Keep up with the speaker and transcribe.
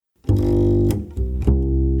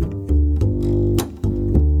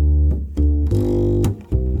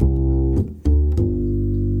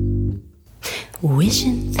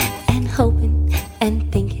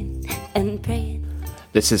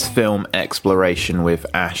This is Film Exploration with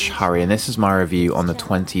Ash Hurry, and this is my review on the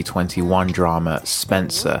 2021 drama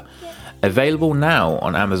Spencer. Available now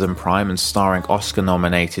on Amazon Prime and starring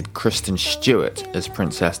Oscar-nominated Kristen Stewart as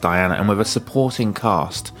Princess Diana, and with a supporting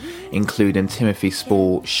cast including Timothy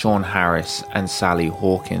Spall, Sean Harris and Sally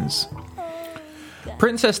Hawkins.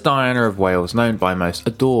 Princess Diana of Wales, known by most,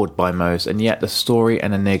 adored by most, and yet the story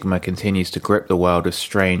and enigma continues to grip the world with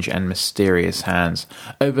strange and mysterious hands.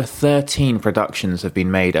 Over 13 productions have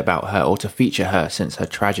been made about her or to feature her since her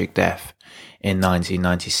tragic death in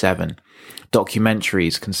 1997.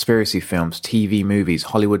 Documentaries, conspiracy films, TV movies,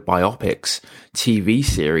 Hollywood biopics, TV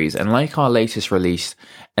series, and like our latest release,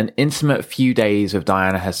 an intimate few days of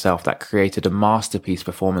Diana herself that created a masterpiece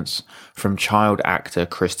performance from child actor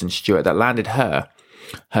Kristen Stewart that landed her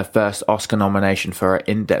first Oscar nomination for her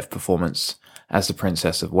in-depth performance as the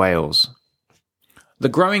Princess of Wales. The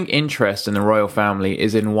growing interest in the royal family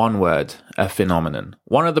is, in one word, a phenomenon.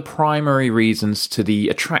 One of the primary reasons to the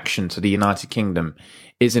attraction to the United Kingdom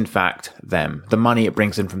is, in fact, them. The money it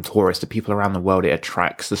brings in from tourists, the people around the world it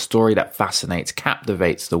attracts, the story that fascinates,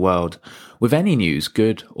 captivates the world. With any news,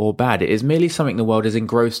 good or bad, it is merely something the world is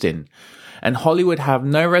engrossed in. And Hollywood have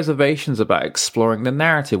no reservations about exploring the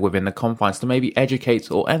narrative within the confines to maybe educate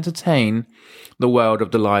or entertain the world of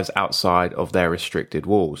the lives outside of their restricted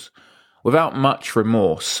walls. Without much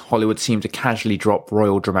remorse, Hollywood seem to casually drop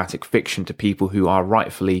royal dramatic fiction to people who are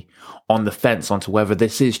rightfully on the fence onto whether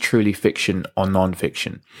this is truly fiction or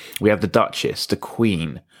non-fiction. We have the Duchess, the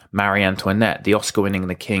Queen, Marie Antoinette, the Oscar-winning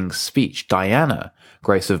The King's Speech, Diana,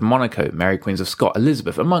 Grace of Monaco, Mary Queens of Scots,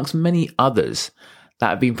 Elizabeth, amongst many others that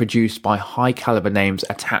have been produced by high-caliber names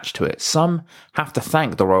attached to it. Some have to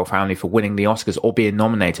thank the royal family for winning the Oscars or being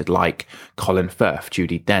nominated, like Colin Firth,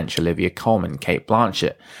 Judi Dench, Olivia Colman, Cate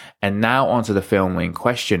Blanchett. And now onto the film in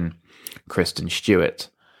question, Kristen Stewart.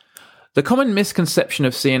 The common misconception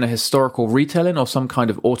of seeing a historical retelling or some kind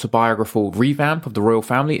of autobiographical revamp of the royal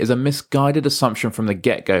family is a misguided assumption from the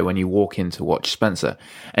get-go when you walk in to watch Spencer,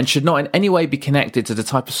 and should not in any way be connected to the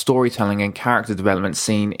type of storytelling and character development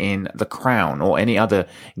seen in The Crown or any other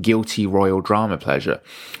guilty royal drama pleasure.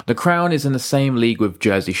 The Crown is in the same league with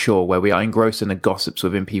Jersey Shore, where we are engrossed in the gossips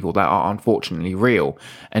within people that are unfortunately real,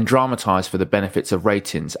 and dramatised for the benefits of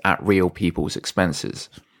ratings at real people's expenses.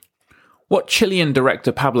 What Chilean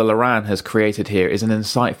director Pablo Larraín has created here is an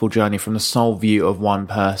insightful journey from the sole view of one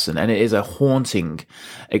person, and it is a haunting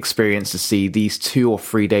experience to see these 2 or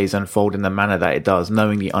 3 days unfold in the manner that it does,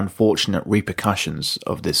 knowing the unfortunate repercussions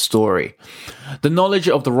of this story. The knowledge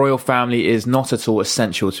of the royal family is not at all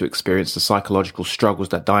essential to experience the psychological struggles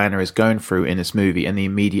that Diana is going through in this movie and the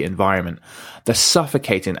immediate environment. The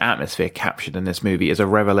suffocating atmosphere captured in this movie is a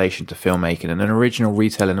revelation to filmmaking and an original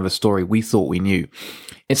retelling of a story we thought we knew.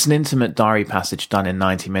 It's an intimate diary passage done in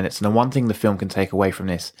 90 minutes, and the one thing the film can take away from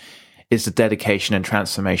this is the dedication and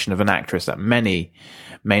transformation of an actress that many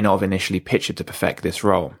may not have initially pictured to perfect this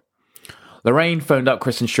role. Larraín phoned up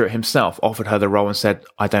Kristen Stewart himself, offered her the role and said,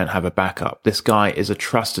 "I don't have a backup. This guy is a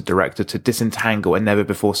trusted director to disentangle a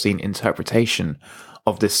never-before-seen interpretation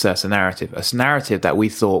of this certain narrative, a narrative that we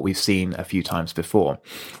thought we've seen a few times before."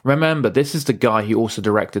 Remember, this is the guy who also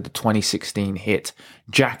directed the 2016 hit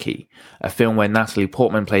Jackie, a film where Natalie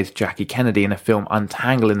Portman plays Jackie Kennedy in a film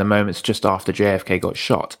untangling the moments just after JFK got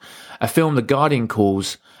shot, a film The Guardian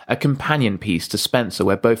calls a companion piece to Spencer,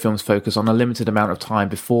 where both films focus on a limited amount of time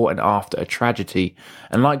before and after a tragedy,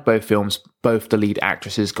 and like both films, both the lead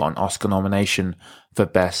actresses got an Oscar nomination for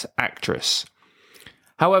Best Actress.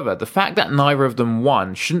 However, the fact that neither of them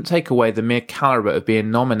won shouldn't take away the mere calibre of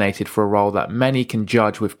being nominated for a role that many can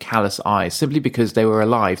judge with callous eyes simply because they were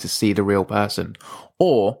alive to see the real person,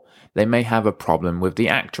 or they may have a problem with the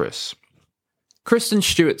actress. Kristen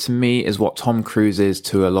Stewart to me is what Tom Cruise is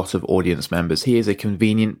to a lot of audience members. He is a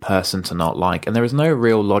convenient person to not like, and there is no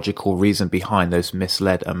real logical reason behind those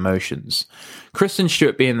misled emotions. Kristen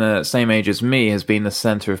Stewart, being the same age as me, has been the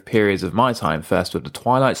centre of periods of my time, first with the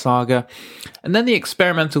Twilight Saga, and then the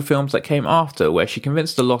experimental films that came after, where she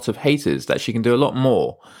convinced a lot of haters that she can do a lot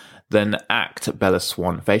more than act Bella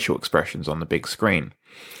Swan facial expressions on the big screen.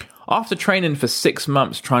 After training for 6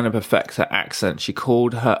 months trying to perfect her accent, she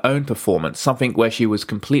called her own performance something where she was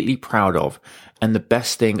completely proud of and the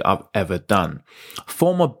best thing I've ever done.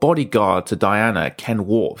 Former bodyguard to Diana, Ken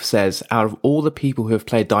Worf, says out of all the people who have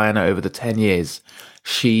played Diana over the 10 years,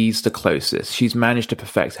 she's the closest. She's managed to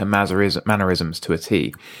perfect her mannerisms to a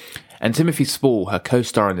T. And Timothy Spall, her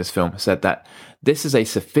co-star in this film, said that This is a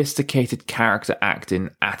sophisticated character acting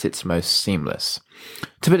at its most seamless.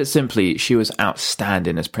 To put it simply, she was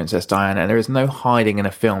outstanding as Princess Diana, and there is no hiding in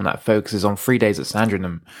a film that focuses on 3 days at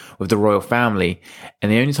Sandringham with the royal family,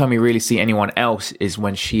 and the only time we really see anyone else is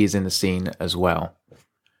when she is in the scene as well.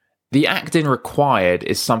 The acting required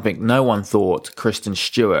is something no one thought Kristen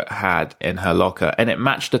Stewart had in her locker, and it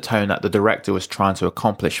matched the tone that the director was trying to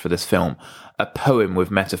accomplish for this film. A poem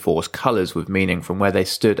with metaphors, colours with meaning, from where they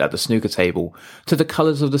stood at the snooker table to the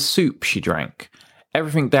colours of the soup she drank.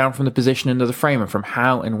 Everything down from the positioning of the frame and from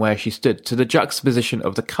how and where she stood to the juxtaposition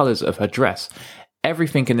of the colours of her dress.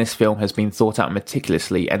 Everything in this film has been thought out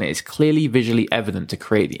meticulously, and it is clearly visually evident to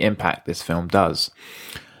create the impact this film does.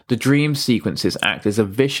 The dream sequences act as a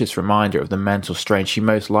vicious reminder of the mental strain she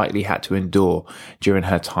most likely had to endure during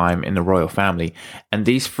her time in the royal family, and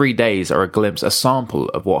these 3 days are a sample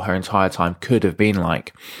of what her entire time could have been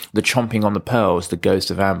like. The chomping on the pearls, the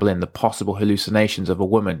ghost of Anne Boleyn, the possible hallucinations of a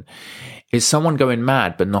woman. Is someone going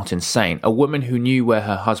mad but not insane? A woman who knew where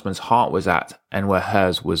her husband's heart was at and where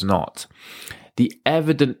hers was not. The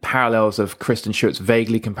evident parallels of Kristen Stewart's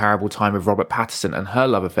vaguely comparable time with Robert Pattinson and her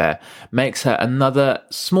love affair makes her another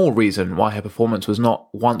small reason why her performance was not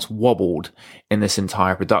once wobbled in this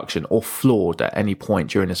entire production or flawed at any point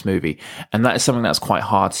during this movie. And that is something that's quite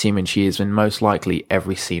hard, seeing she is in most likely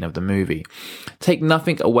every scene of the movie. Take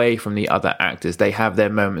nothing away from the other actors. They have their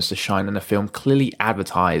moments to shine in a film clearly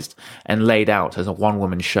advertised and laid out as a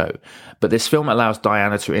one-woman show. But this film allows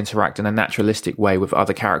Diana to interact in a naturalistic way with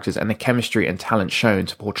other characters, and the chemistry and talent shown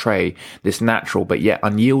to portray this natural but yet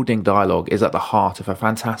unyielding dialogue is at the heart of a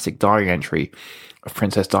fantastic diary entry of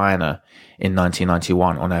Princess Diana in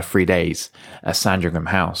 1991 on her 3 days at Sandringham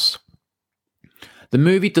House. The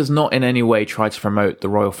movie does not in any way try to promote the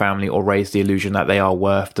royal family or raise the illusion that they are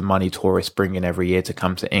worth the money tourists bring in every year to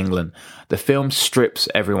come to England. The film strips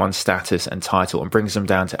everyone's status and title and brings them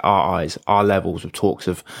down to our eyes, our levels, with talks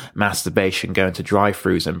of masturbation, going to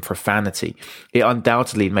drive-thrus and profanity. It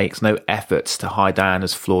undoubtedly makes no efforts to hide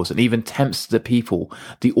Diana's flaws and even tempts the people,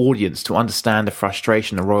 the audience, to understand the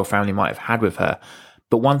frustration the royal family might have had with her.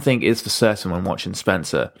 But one thing is for certain when watching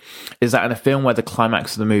Spencer, is that in a film where the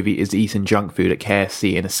climax of the movie is eating junk food at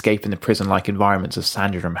KFC and escaping the prison-like environments of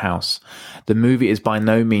Sandringham House, the movie is by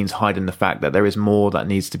no means hiding the fact that there is more that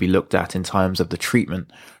needs to be looked at in terms of the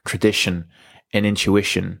treatment, tradition, and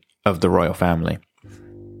intuition of the royal family.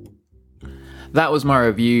 That was my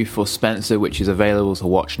review for Spencer, which is available to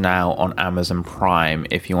watch now on Amazon Prime.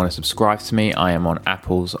 If you want to subscribe to me, I am on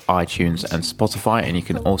Apple's, iTunes and Spotify, and you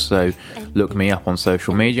can also look me up on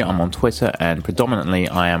social media. I'm on Twitter, and predominantly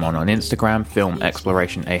I am on Instagram, Film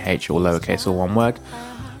Exploration AH, or lowercase or one word.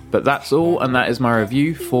 But that's all, and that is my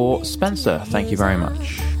review for Spencer. Thank you very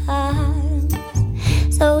much.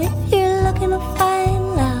 So if you're looking to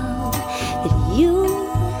find love that you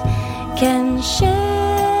can share,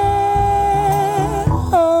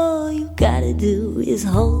 gotta do is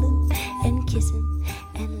hold him and kiss him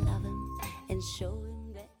and love him and show him.